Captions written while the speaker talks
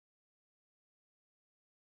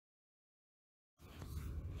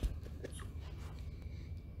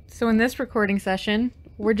So in this recording session,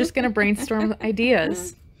 we're just going to brainstorm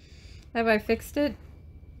ideas. Have I fixed it?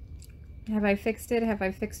 Have I fixed it? Have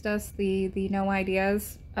I fixed us the no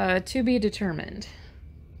ideas? To be determined.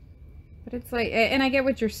 But it's like, and I get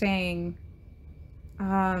what you're saying.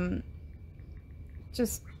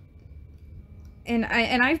 Just, and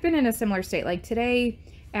I've been in a similar state. Like today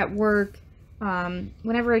at work,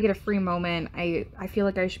 whenever I get a free moment, I feel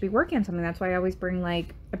like I should be working on something. That's why I always bring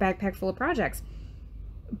like a backpack full of projects.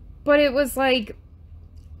 But it was like,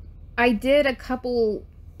 I did a couple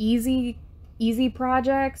easy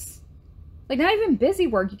projects. Like not even busy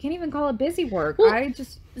work. You can't even call it busy work. Well,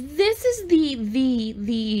 this is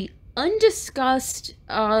the undiscussed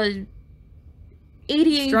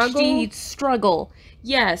ADHD struggle.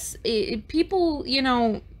 Yes, people, you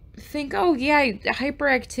know, think, oh yeah,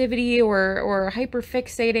 hyperactivity or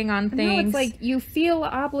hyperfixating on things. No, it's like you feel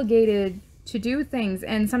obligated to do things,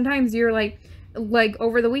 and sometimes you're like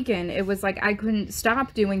over the weekend, it was like I couldn't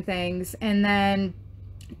stop doing things, and then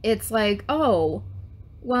it's like, oh,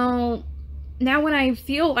 well, now when I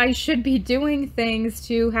feel I should be doing things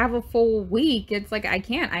to have a full week, it's like I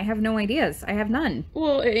can't. I have no ideas. I have none.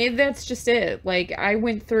 Well, that's just it. Like, I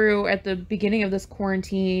went through, at the beginning of this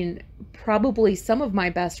quarantine, probably some of my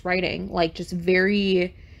best writing. Like, just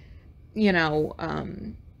very, you know,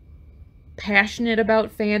 passionate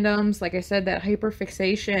about fandoms. Like I said, that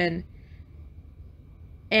hyperfixation.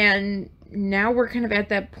 And now we're kind of at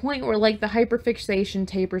that point where, like, the hyperfixation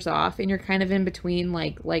tapers off, and you're kind of in between,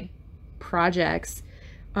 like projects.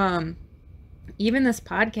 Even this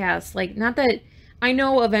podcast, like, not that I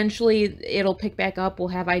know eventually it'll pick back up, we'll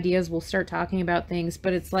have ideas, we'll start talking about things,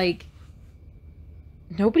 but it's like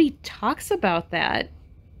nobody talks about that.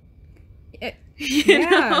 You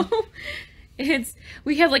know?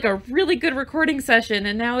 We had like a really good recording session,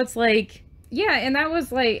 and now it's like, yeah, and that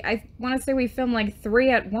was like, I want to say we filmed like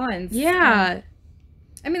 3 at once. Yeah.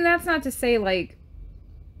 I mean, that's not to say like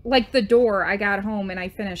The Door, I got home and I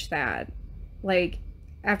finished that, like,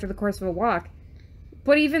 after the course of a walk.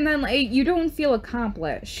 But even then, like, you don't feel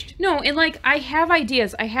accomplished. No, and, like, I have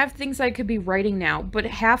ideas. I have things I could be writing now. But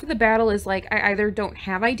half of the battle is, like, I either don't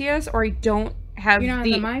have ideas or I don't have You're not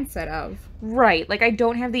in the mindset of. Right. Like, I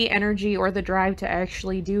don't have the energy or the drive to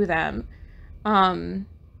actually do them.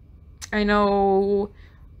 I know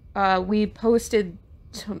we posted...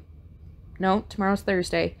 No, tomorrow's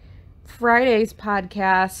Thursday. Friday's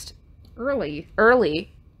podcast...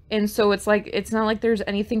 Early. And so it's like, it's not like there's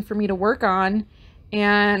anything for me to work on.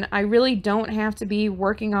 And I really don't have to be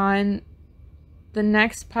working on the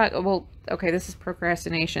next well, okay, this is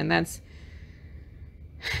procrastination. That's...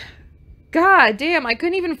 God damn, I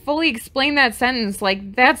couldn't even fully explain that sentence.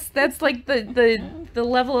 Like, that's like the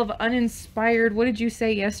level of uninspired. What did you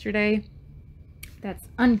say yesterday? That's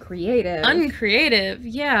uncreative. Uncreative,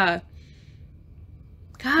 yeah.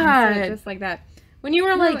 God. Just like that. When you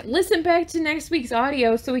were like, listen back to next week's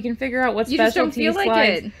audio so we can figure out what specialty you just don't feel slides. like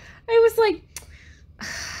it. I was like,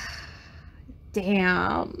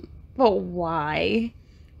 damn, but why?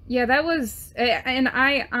 Yeah, that was, and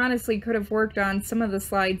I honestly could have worked on some of the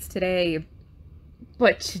slides today.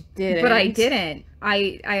 But you didn't. But I didn't.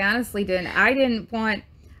 I honestly didn't. I didn't want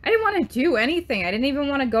to do anything. I didn't even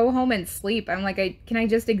want to go home and sleep. I'm like, can I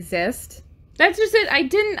just exist? That's just it. I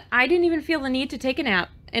didn't even feel the need to take a nap.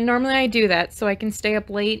 And normally I do that so I can stay up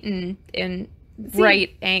late and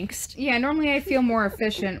write angst. Yeah, normally I feel more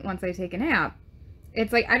efficient once I take a nap.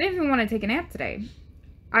 It's like, I didn't even want to take a nap today.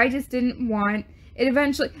 I just didn't want it.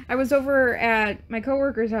 Eventually, I was over at my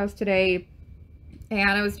coworker's house today,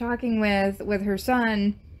 and I was talking with her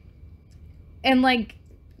son, and like,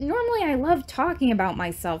 normally I love talking about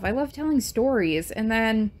myself. I love telling stories, and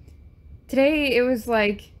then today it was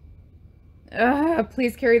like,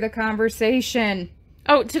 please carry the conversation.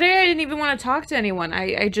 Oh, today I didn't even want to talk to anyone.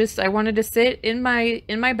 I wanted to sit in my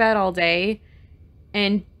bed all day,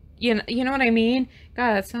 and you know what I mean?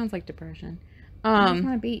 God, that sounds like depression. I just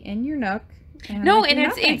want to be in your nook. No,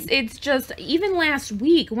 and it's just, even last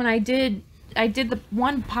week when I did the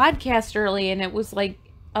one podcast early, and it was like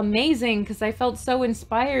amazing because I felt so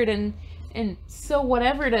inspired and so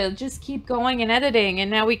whatever to just keep going and editing,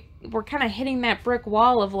 and now we're kind of hitting that brick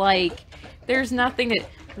wall of like, there's nothing to.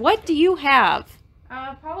 What do you have?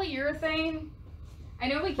 Polyurethane. I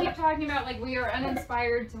know we keep talking about like we are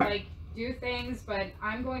uninspired to like do things, but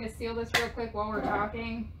I'm going to seal this real quick while we're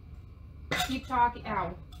talking. Keep talking.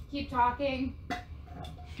 Ow. Keep talking.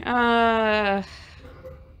 That's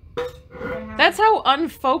how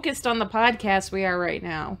unfocused on the podcast we are right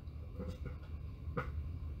now.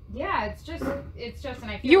 Yeah, it's just, and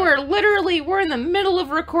I feel You are literally, we're in the middle of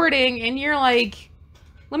recording, and you're like,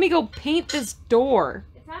 let me go paint this door.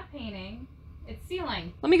 It's not not painting. It's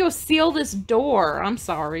sealing. Let me go seal this door. I'm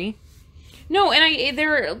sorry. No,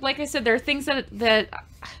 and like I said, there are things that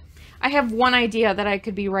I have one idea that I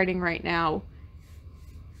could be writing right now.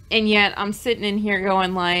 And yet I'm sitting in here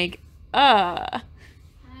going like, I'm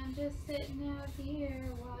just sitting out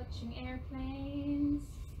here watching airplanes.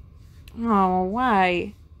 Oh,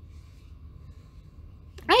 why?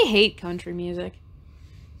 I hate country music.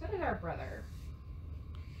 So does our brother.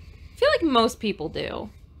 I feel like most people do.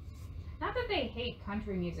 Not that they hate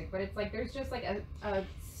country music, but it's like there's just like a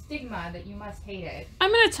stigma that you must hate it.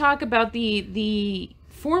 I'm going to talk about the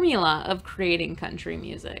formula of creating country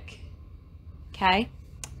music. Okay?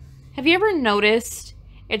 Have you ever noticed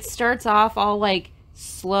it starts off all like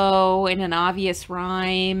slow and an obvious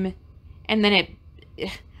rhyme, and then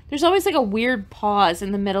there's always like a weird pause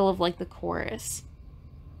in the middle of like the chorus?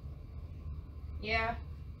 Yeah.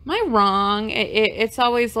 Am I wrong? It's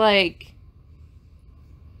always like,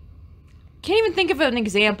 can't even think of an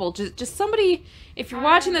example. Just somebody, if you're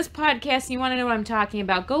watching this podcast and you want to know what I'm talking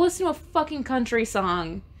about, go listen to a fucking country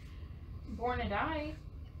song. Born to Die.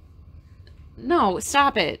 No,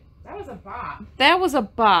 stop it. That was a bop. That was a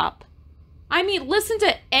bop. I mean, listen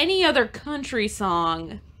to any other country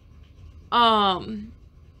song. And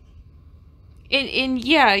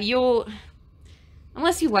yeah,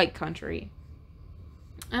 unless you like country.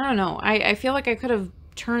 I don't know. I feel like I could have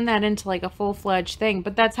turned that into like a full-fledged thing,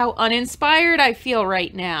 but that's how uninspired I feel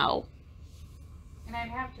right now. And I'd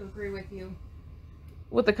have to agree with you.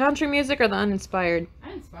 With the country music or the uninspired?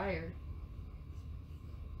 Uninspired.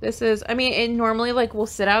 This is, I mean, and normally like we'll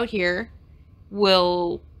sit out here,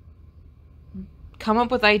 we'll come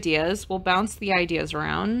up with ideas, we'll bounce the ideas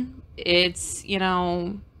around. It's, you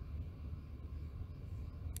know,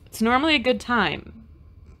 it's normally a good time,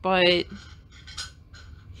 but...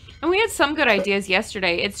 And we had some good ideas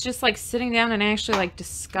yesterday. It's just like sitting down and actually like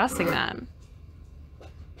discussing them.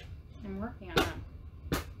 I'm working on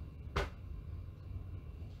them.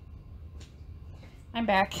 I'm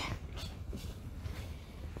back.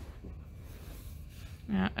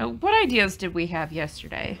 Yeah. What ideas did we have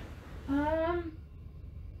yesterday?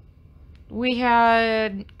 We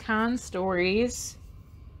had con stories.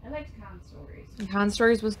 I liked con stories. Con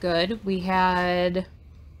stories was good. We had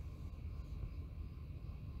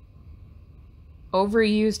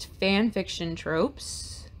overused fan fiction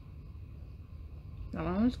tropes. That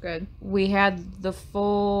one was good. We had the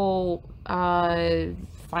full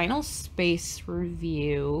Final Space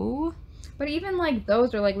review. But even like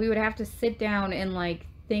those are like we would have to sit down and like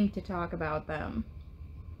think to talk about them.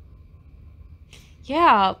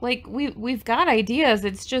 Yeah, like we've got ideas.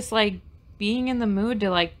 It's just like being in the mood to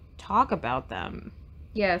like talk about them.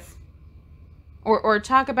 Yes. Or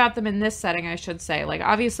talk about them in this setting, I should say. Like,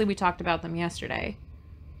 obviously we talked about them yesterday.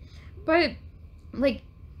 But, like,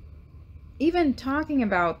 even talking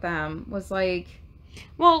about them was like...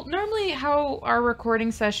 Well, normally how our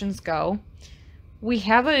recording sessions go, we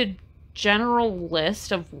have a general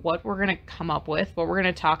list of what we're going to come up with, what we're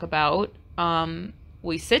going to talk about.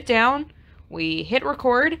 We sit down, we hit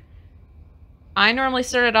record. I normally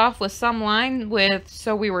start it off with some line with,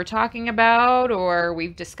 so we were talking about, or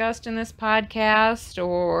we've discussed in this podcast,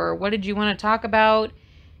 or what did you want to talk about?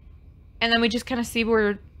 And then we just kind of see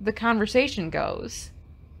where the conversation goes.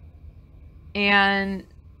 And,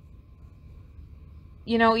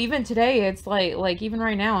 you know, even today, it's like even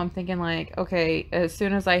right now, I'm thinking like, okay, as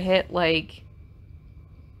soon as I hit like,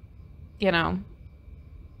 you know,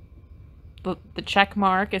 the check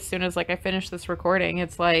mark, as soon as like I finish this recording,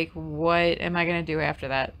 it's like, what am I gonna do after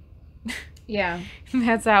that? Yeah.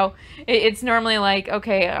 That's how it's normally like,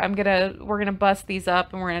 okay, we're gonna bust these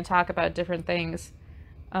up and we're gonna talk about different things.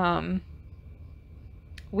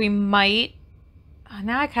 We might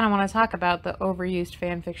now I kind of want to talk about the overused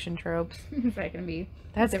fan fiction tropes. Is that gonna be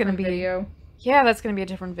that's gonna be video? Yeah, that's gonna be a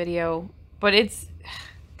different video, but it's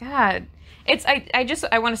God. It's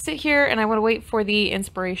I want to sit here and I want to wait for the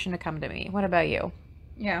inspiration to come to me. What about you?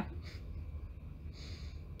 Yeah.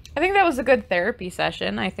 I think that was a good therapy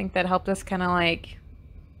session. I think that helped us kind of like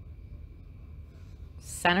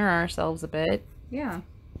center ourselves a bit. Yeah.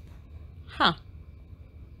 Huh.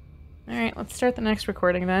 All right, let's start the next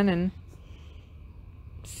recording then and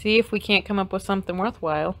see if we can't come up with something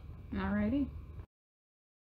worthwhile. Alrighty.